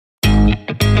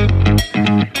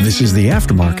This is the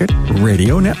Aftermarket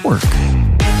Radio Network.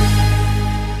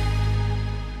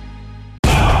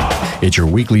 It's your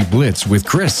weekly blitz with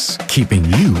Chris, keeping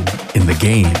you in the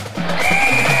game.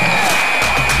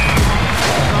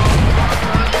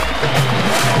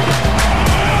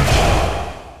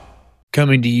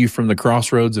 Coming to you from the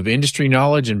crossroads of industry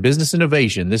knowledge and business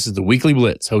innovation, this is the Weekly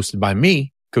Blitz, hosted by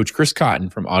me, Coach Chris Cotton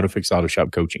from AutoFix Auto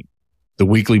Shop Coaching. The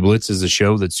Weekly Blitz is a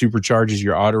show that supercharges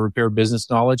your auto repair business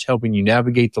knowledge, helping you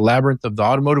navigate the labyrinth of the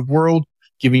automotive world,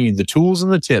 giving you the tools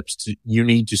and the tips you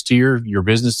need to steer your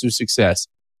business to success.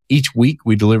 Each week,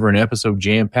 we deliver an episode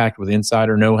jam-packed with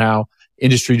insider know-how,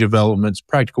 industry developments,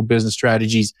 practical business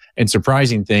strategies, and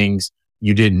surprising things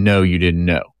you didn't know you didn't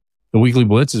know. The Weekly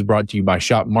Blitz is brought to you by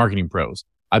Shop Marketing Pros.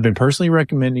 I've been personally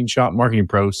recommending Shop Marketing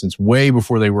Pros since way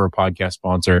before they were a podcast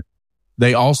sponsor.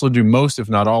 They also do most, if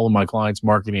not all, of my clients'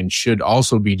 marketing and should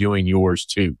also be doing yours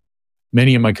too.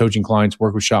 Many of my coaching clients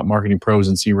work with Shop Marketing Pros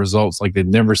and see results like they've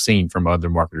never seen from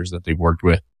other marketers that they've worked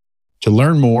with. To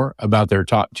learn more about their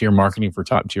top-tier marketing for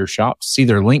top-tier shops, see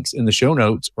their links in the show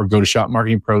notes or go to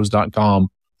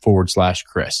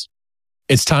shopmarketingpros.com/Chris.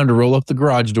 It's time to roll up the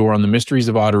garage door on the mysteries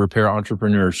of auto repair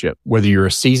entrepreneurship. Whether you're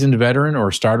a seasoned veteran or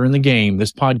a starter in the game,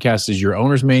 this podcast is your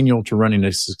owner's manual to running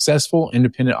a successful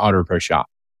independent auto repair shop.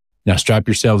 Now strap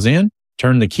yourselves in,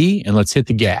 turn the key, and let's hit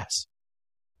the gas.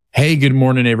 Hey, good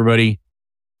morning, everybody.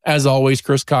 As always,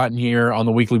 Chris Cotton here on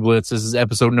the Weekly Blitz. This is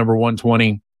episode number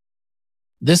 120.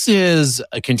 This is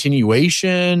a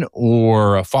continuation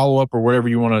or a follow-up or whatever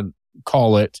you want to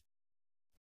call it,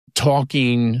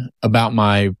 talking about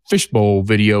my fishbowl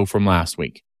video from last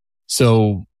week.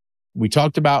 So we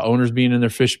talked about owners being in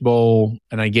their fishbowl,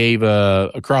 and I gave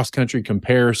a cross-country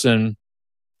comparison.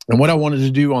 And what I wanted to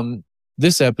do on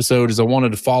this episode is I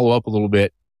wanted to follow up a little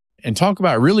bit and talk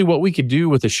about really what we could do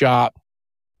with a shop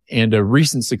and a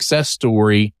recent success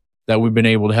story that we've been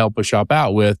able to help a shop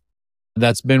out with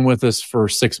that's been with us for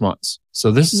 6 months. So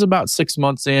this is about 6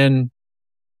 months in,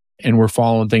 and we're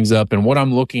following things up. And what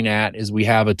I'm looking at is we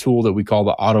have a tool that we call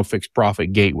the AutoFix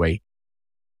Profit Gateway.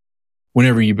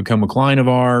 Whenever you become a client of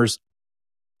ours,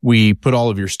 we put all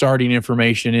of your starting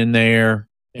information in there.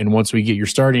 And once we get your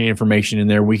starting information in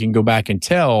there, we can go back and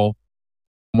tell,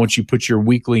 once you put your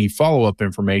weekly follow-up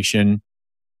information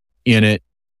in it,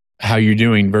 how you're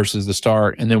doing versus the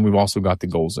start. And then we've also got the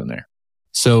goals in there.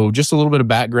 So just a little bit of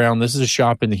background. This is a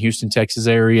shop in the Houston, Texas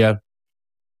area.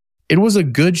 It was a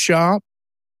good shop.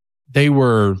 They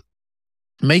were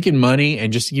making money.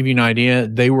 And just to give you an idea,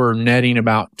 they were netting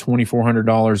about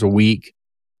 $2,400 a week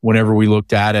whenever we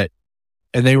looked at it.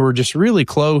 And they were just really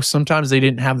close. Sometimes they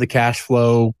didn't have the cash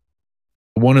flow.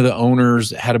 One of the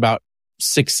owners had about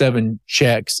 6-7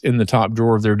 checks in the top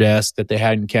drawer of their desk that they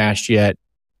hadn't cashed yet.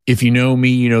 If you know me,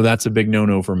 you know that's a big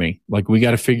no-no for me. Like, we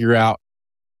got to figure out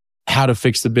how to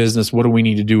fix the business. What do we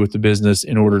need to do with the business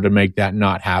in order to make that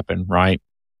not happen, right?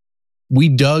 We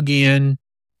dug in,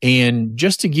 and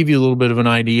just to give you a little bit of an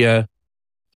idea,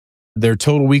 their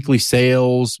total weekly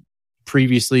sales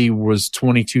previously was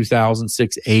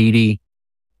 $22,680.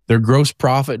 Their gross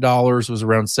profit dollars was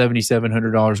around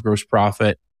 $7,700 gross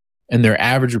profit. And their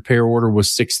average repair order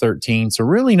was $613. So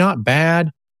really not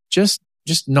bad, just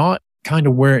not kind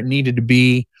of where it needed to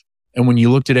be. And when you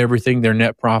looked at everything, their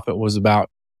net profit was about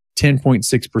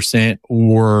 10.6%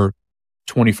 or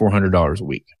 $2,400 a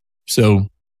week. So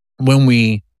when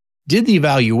we did the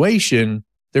evaluation,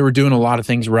 they were doing a lot of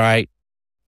things right.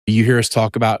 You hear us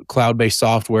talk about cloud-based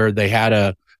software. They had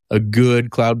a good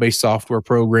cloud-based software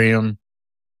program.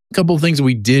 A couple of things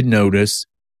we did notice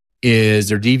is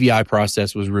their DVI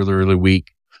process was really, really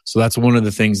weak. So that's one of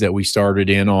the things that we started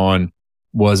in on,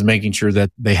 was making sure that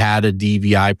they had a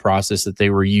DVI process that they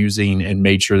were using and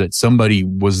made sure that somebody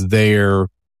was there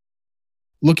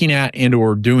looking at and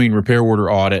or doing repair order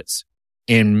audits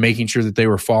and making sure that they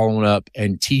were following up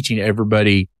and teaching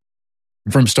everybody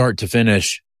from start to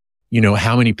finish,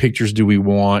 how many pictures do we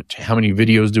want? How many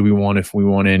videos do we want if we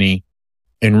want any?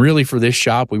 And really for this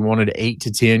shop, we wanted 8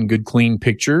 to 10 good, clean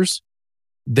pictures.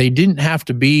 They didn't have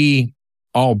to be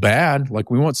all bad. Like,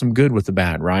 we want some good with the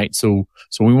bad, right? So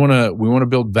we want to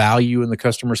build value in the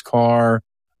customer's car.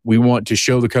 We want to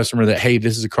show the customer that, hey,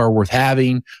 this is a car worth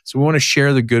having. So we want to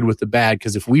share the good with the bad,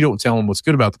 because if we don't tell them what's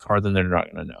good about the car, then they're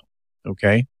not going to know.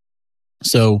 Okay.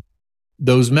 So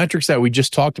those metrics that we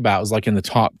just talked about is like in the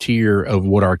top tier of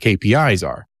what our KPIs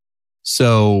are.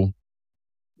 So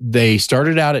they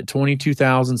started out at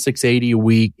 $22,680 a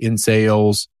week in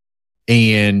sales,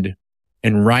 and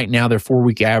right now their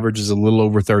 4-week average is a little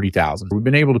over $30,000. We've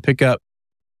been able to pick up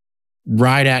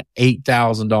right at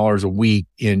 $8,000 a week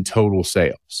in total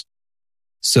sales.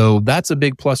 So that's a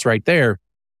big plus right there.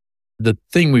 The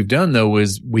thing we've done though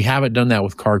is we haven't done that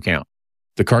with car count.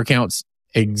 The car count's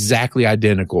exactly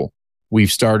identical.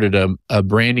 We've started a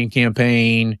branding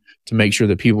campaign to make sure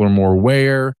that people are more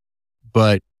aware,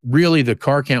 but really the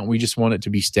car count, we just want it to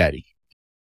be steady.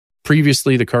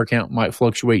 Previously, the car count might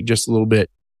fluctuate just a little bit,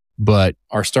 but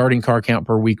our starting car count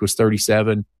per week was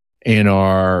 37 and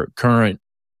our current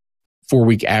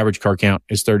 4-week average car count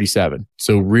is 37.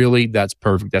 So really that's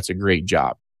perfect. That's a great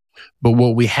job. But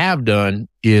what we have done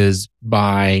is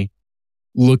by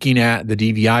looking at the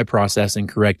DVI process and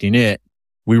correcting it,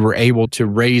 we were able to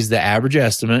raise the average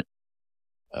estimate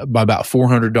by about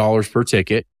 $400 per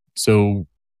ticket. So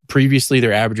previously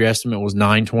their average estimate was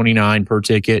 $929 per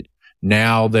ticket.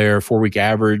 Now their 4-week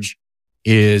average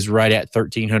is right at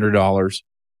 $1,300.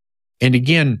 And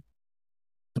again,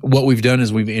 what we've done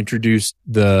is we've introduced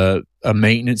a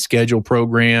maintenance schedule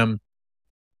program,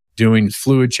 doing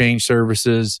fluid change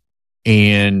services,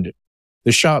 and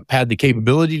the shop had the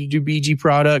capability to do BG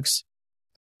products,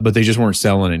 but they just weren't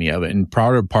selling any of it. And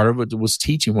part of it was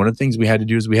teaching. One of the things we had to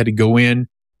do is we had to go in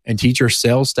and teach our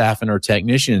sales staff and our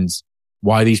technicians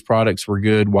why these products were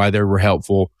good, why they were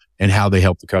helpful, and how they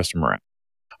help the customer out.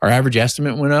 Our average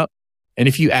estimate went up. And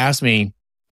if you ask me,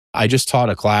 I just taught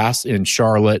a class in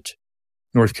Charlotte,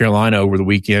 North Carolina over the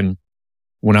weekend.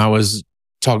 When I was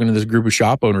talking to this group of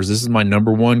shop owners, this is my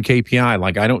number one KPI.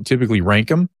 Like, I don't typically rank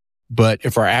them, but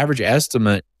if our average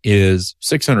estimate is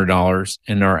 $600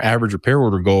 and our average repair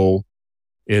order goal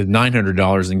is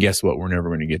 $900, then guess what? We're never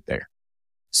going to get there.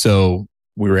 So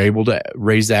we were able to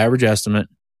raise the average estimate,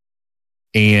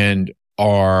 and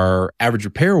our average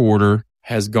repair order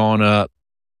has gone up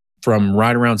from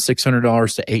right around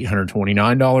 $600 to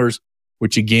 $829,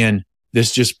 which again,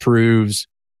 this just proves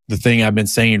the thing I've been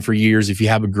saying for years. If you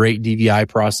have a great DVI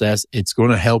process, it's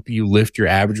going to help you lift your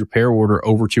average repair order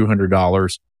over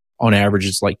 $200. On average,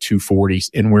 it's like $240,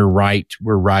 and we're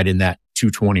right in that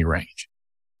 $220 range,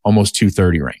 almost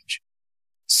 $230 range.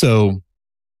 So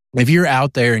if you're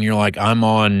out there and you're like, I'm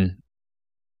on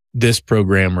this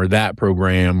program or that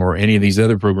program or any of these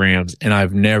other programs, and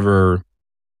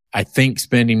I think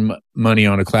spending money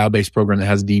on a cloud-based program that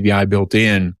has DVI built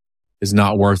in is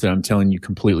not worth it. I'm telling you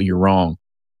completely, you're wrong.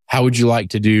 How would you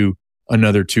like to do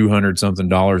another $200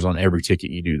 something on every ticket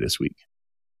you do this week?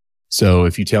 So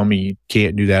if you tell me you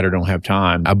can't do that or don't have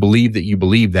time, I believe that you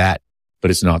believe that,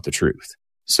 but it's not the truth.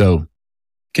 So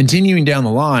continuing down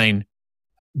the line,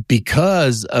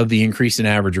 because of the increase in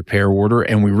average repair order,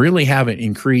 and we really haven't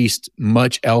increased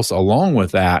much else along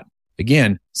with that.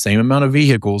 Again, same amount of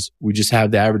vehicles. We just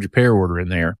have the average repair order in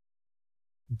there,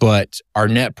 but our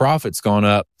net profit's gone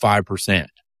up 5%.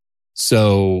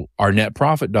 So our net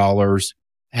profit dollars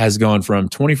has gone from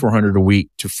 $2,400 a week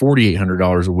to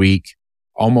 $4,800 a week,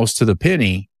 almost to the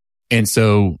penny. And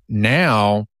so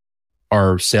now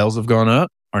our sales have gone up,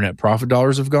 our net profit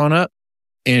dollars have gone up.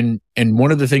 And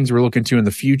one of the things we're looking to in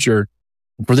the future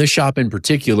for this shop in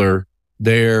particular,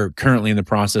 they're currently in the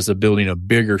process of building a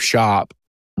bigger shop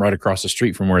right across the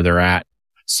street from where they're at.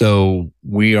 So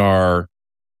we are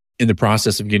in the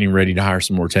process of getting ready to hire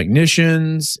some more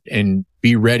technicians and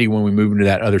be ready when we move into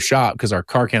that other shop, because our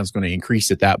car count is going to increase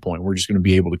at that point. We're just going to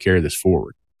be able to carry this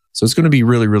forward. So it's going to be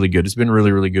really, really good. It's been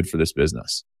really, really good for this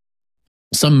business.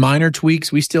 Some minor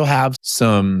tweaks. We still have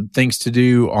some things to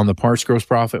do on the parts gross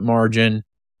profit margin.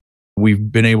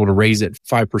 We've been able to raise it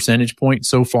 5 percentage points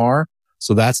so far.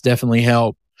 So that's definitely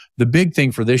helped. The big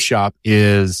thing for this shop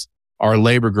is our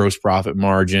labor gross profit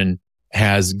margin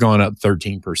has gone up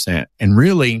 13%. And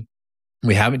really,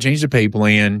 we haven't changed the pay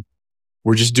plan.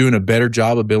 We're just doing a better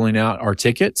job of billing out our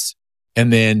tickets.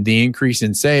 And then the increase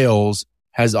in sales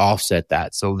has offset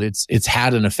that. So it's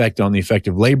had an effect on the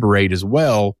effective labor rate as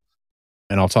well.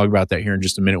 And I'll talk about that here in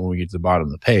just a minute when we get to the bottom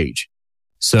of the page.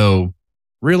 So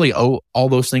really, all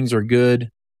those things are good.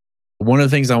 One of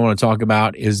the things I want to talk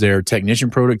about is their technician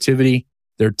productivity.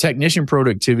 Their technician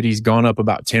productivity has gone up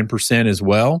about 10% as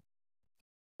well.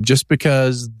 Just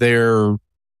because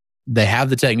they have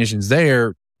the technicians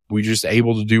there, we're just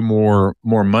able to do more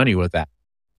money with that.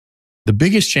 The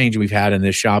biggest change we've had in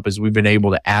this shop is we've been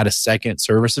able to add a second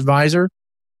service advisor.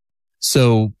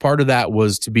 So part of that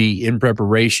was to be in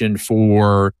preparation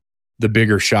for the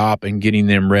bigger shop and getting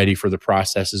them ready for the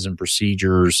processes and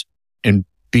procedures and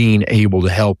being able to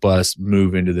help us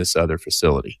move into this other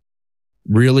facility.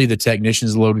 Really, the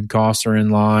technicians' loaded costs are in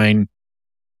line.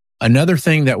 Another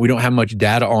thing that we don't have much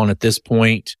data on at this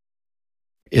point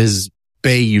is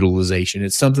bay utilization.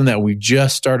 It's something that we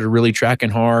just started really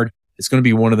tracking hard. It's going to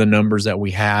be one of the numbers that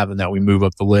we have and that we move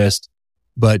up the list.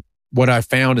 But what I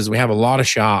found is we have a lot of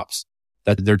shops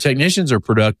that their technicians are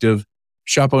productive.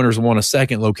 Shop owners want a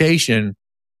second location,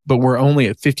 but we're only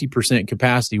at 50%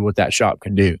 capacity what that shop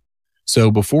can do.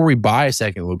 So before we buy a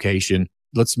second location,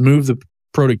 let's move the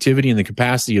productivity and the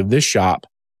capacity of this shop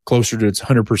closer to its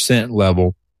 100%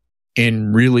 level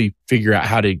and really figure out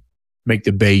how to make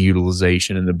the bay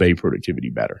utilization and the bay productivity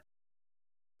better.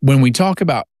 When we talk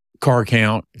about car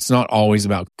count, it's not always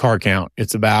about car count.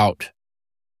 It's about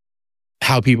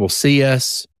how people see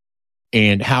us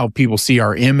and how people see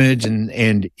our image.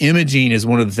 And imaging is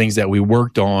one of the things that we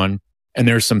worked on. And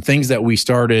there's some things that we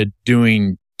started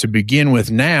doing to begin with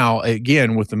now,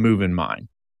 again, with the move in mind.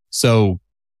 So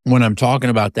when I'm talking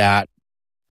about that,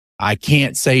 I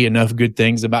can't say enough good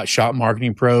things about Shop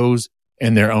Marketing Pros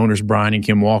and their owners, Brian and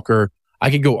Kim Walker. I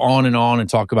could go on and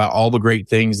talk about all the great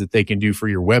things that they can do for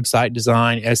your website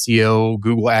design, SEO,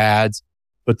 Google Ads.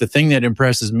 But the thing that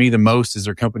impresses me the most is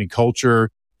their company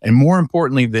culture, and more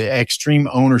importantly, the extreme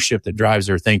ownership that drives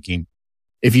their thinking.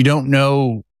 If you don't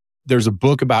know, there's a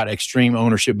book about extreme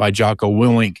ownership by Jocko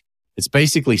Willink. It's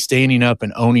basically standing up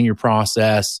and owning your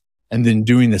process and then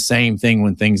doing the same thing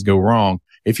when things go wrong.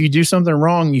 If you do something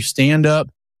wrong, you stand up,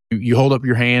 you hold up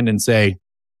your hand and say,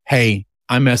 hey,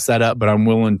 I messed that up, but I'm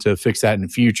willing to fix that in the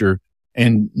future.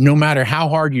 And no matter how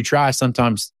hard you try,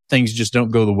 sometimes things just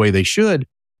don't go the way they should.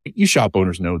 You shop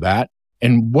owners know that.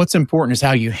 And what's important is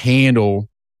how you handle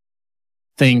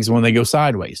things when they go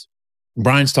sideways.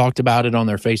 Brian's talked about it on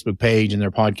their Facebook page and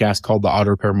their podcast called the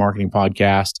Auto Repair Marketing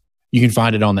Podcast. You can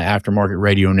find it on the Aftermarket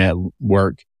Radio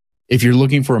Network. If you're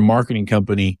looking for a marketing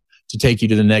company to take you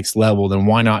to the next level, then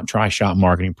why not try Shop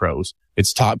Marketing Pros?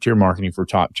 It's top tier marketing for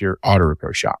top tier auto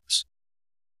repair shops.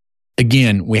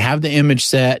 Again, we have the image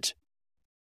set.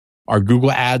 Our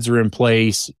Google ads are in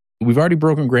place. We've already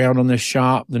broken ground on this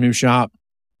shop, the new shop.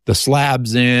 The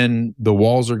slab's in, the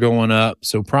walls are going up.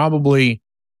 So probably,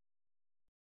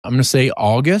 I'm going to say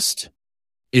August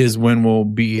is when we'll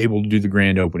be able to do the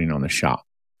grand opening on the shop.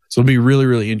 So it'll be really,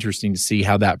 really interesting to see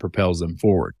how that propels them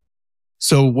forward.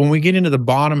 So when we get into the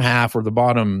bottom half or the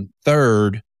bottom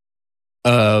third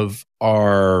of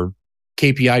our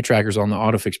KPI trackers on the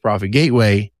AutoFix Profit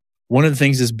Gateway, one of the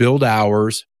things is build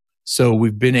hours. So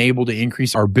we've been able to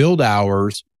increase our build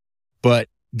hours, but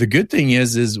the good thing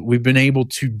is we've been able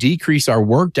to decrease our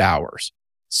worked hours.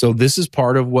 So this is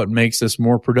part of what makes us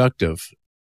more productive.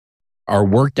 Our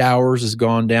worked hours has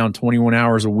gone down 21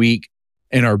 hours a week,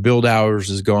 and our build hours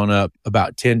has gone up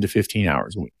about 10 to 15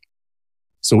 hours a week.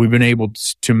 So we've been able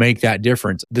to make that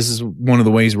difference. This is one of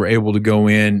the ways we're able to go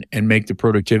in and make the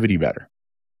productivity better.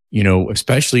 You know,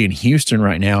 especially in Houston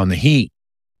right now in the heat,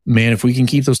 man, if we can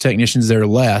keep those technicians there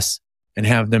less and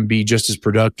have them be just as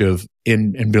productive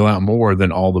and bill out more,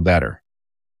 then all the better.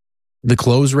 The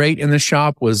close rate in the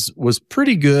shop was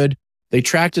pretty good. They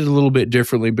tracked it a little bit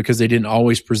differently because they didn't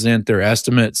always present their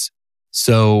estimates.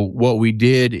 So what we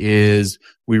did is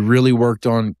we really worked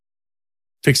on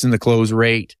fixing the close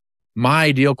rate. My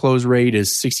ideal close rate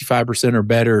is 65% or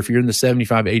better. If you're in the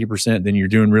 75, 80%, then you're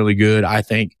doing really good. I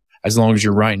think as long as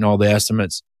you're writing all the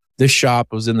estimates. This shop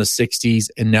was in the 60s,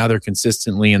 and now they're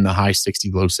consistently in the high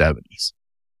 60s, low 70s.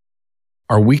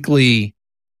 Our weekly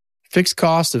fixed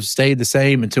costs have stayed the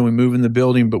same until we move in the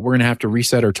building, but we're going to have to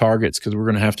reset our targets because we're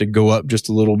going to have to go up just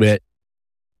a little bit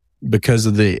because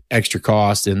of the extra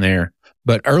cost in there.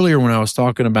 But earlier when I was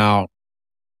talking about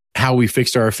how we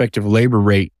fixed our effective labor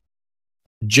rate,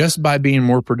 just by being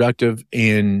more productive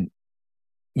in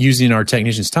using our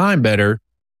technicians' time better,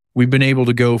 we've been able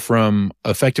to go from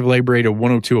effective labor rate of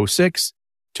 102.06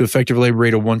 to effective labor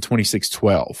rate of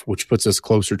 126.12, which puts us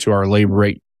closer to our labor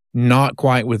rate, not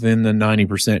quite within the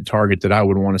 90% target that I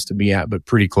would want us to be at, but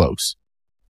pretty close.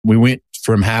 We went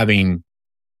from having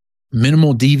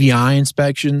minimal DVI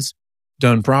inspections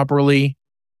done properly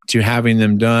to having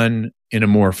them done in a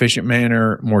more efficient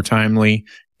manner, more timely,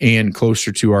 and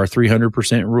closer to our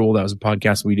 300% rule. That was a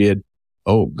podcast we did,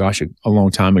 a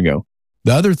long time ago.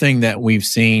 The other thing that we've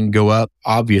seen go up,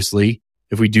 obviously,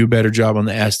 if we do a better job on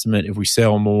the estimate, if we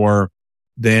sell more,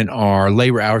 then our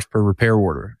labor hours per repair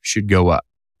order should go up.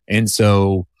 And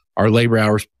so our labor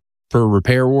hours per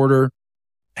repair order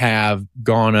have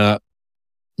gone up,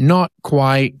 not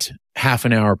quite half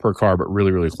an hour per car, but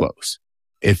really, really close.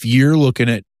 If you're looking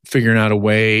at figuring out a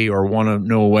way or want to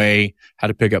know a way how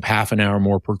to pick up half an hour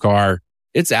more per car,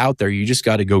 it's out there. You just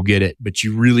got to go get it. But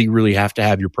you really, really have to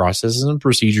have your processes and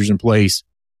procedures in place.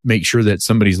 Make sure that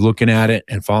somebody's looking at it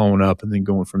and following up and then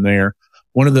going from there.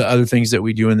 One of the other things that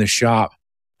we do in the shop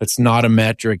that's not a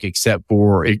metric except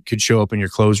for it could show up in your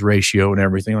close ratio and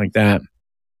everything like that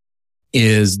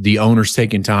is the owner's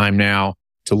taking time now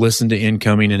to listen to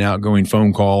incoming and outgoing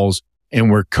phone calls.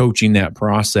 And we're coaching that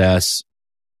process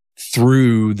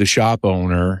through the shop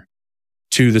owner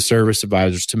to the service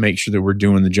advisors to make sure that we're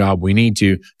doing the job we need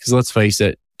to. Because let's face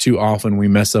it, too often we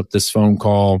mess up this phone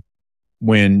call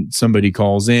when somebody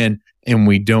calls in and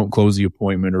we don't close the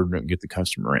appointment or don't get the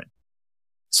customer in.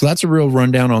 So that's a real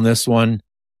rundown on this one.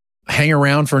 Hang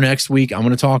around for next week. I'm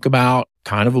going to talk about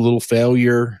kind of a little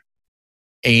failure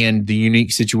and the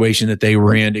unique situation that they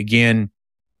were in. Again,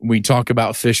 we talk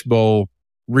about Fishbowl.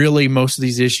 Really, most of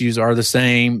these issues are the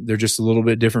same. They're just a little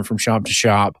bit different from shop to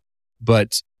shop.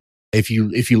 But if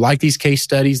you like these case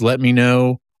studies, let me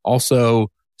know.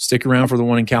 Also, stick around for the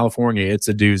one in California. It's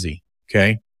a doozy.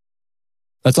 Okay.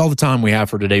 That's all the time we have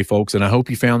for today, folks. And I hope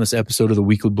you found this episode of the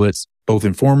Weekly Blitz both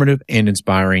informative and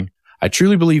inspiring. I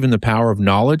truly believe in the power of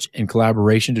knowledge and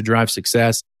collaboration to drive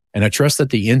success. And I trust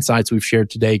that the insights we've shared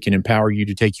today can empower you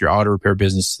to take your auto repair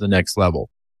business to the next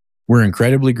level. We're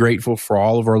incredibly grateful for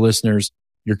all of our listeners.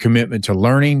 Your commitment to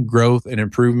learning, growth, and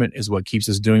improvement is what keeps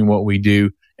us doing what we do.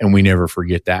 And we never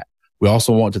forget that. We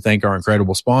also want to thank our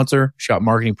incredible sponsor, Shop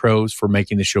Marketing Pros, for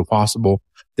making this show possible.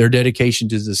 Their dedication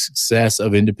to the success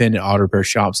of independent auto repair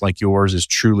shops like yours is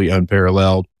truly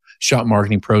unparalleled. Shop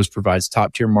Marketing Pros provides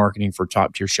top-tier marketing for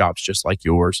top-tier shops just like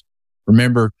yours.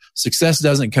 Remember, success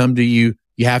doesn't come to you.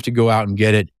 You have to go out and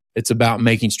get it. It's about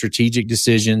making strategic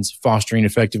decisions, fostering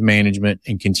effective management,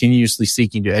 and continuously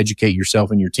seeking to educate yourself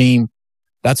and your team.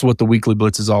 That's what the Weekly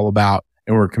Blitz is all about.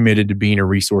 And we're committed to being a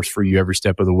resource for you every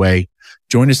step of the way.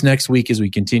 Join us next week as we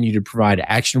continue to provide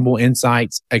actionable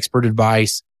insights, expert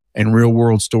advice, and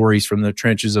real-world stories from the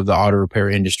trenches of the auto repair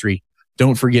industry.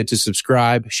 Don't forget to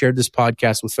subscribe, share this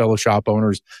podcast with fellow shop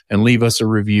owners, and leave us a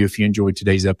review if you enjoyed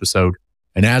today's episode.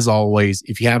 And as always,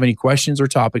 if you have any questions or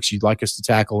topics you'd like us to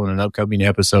tackle in an upcoming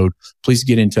episode, please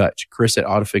get in touch.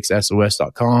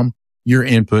 Chris@AutoFixSOS.com. Your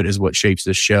input is what shapes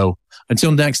this show.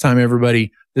 Until next time,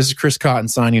 everybody, this is Chris Cotton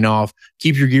signing off.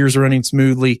 Keep your gears running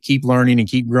smoothly, keep learning, and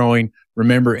keep growing.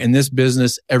 Remember, in this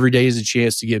business, every day is a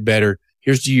chance to get better.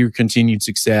 Here's to your continued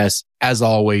success. As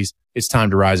always, it's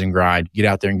time to rise and grind. Get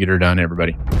out there and get her done,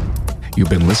 everybody. You've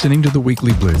been listening to the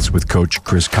Weekly Blitz with Coach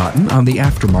Chris Cotton on the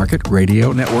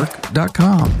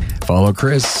AftermarketRadioNetwork.com. Follow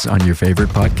Chris on your favorite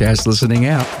podcast listening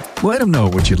app. Let him know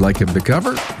what you'd like him to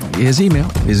cover. His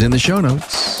email is in the show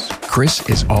notes. Chris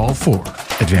is all for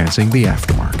advancing the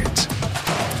aftermarket.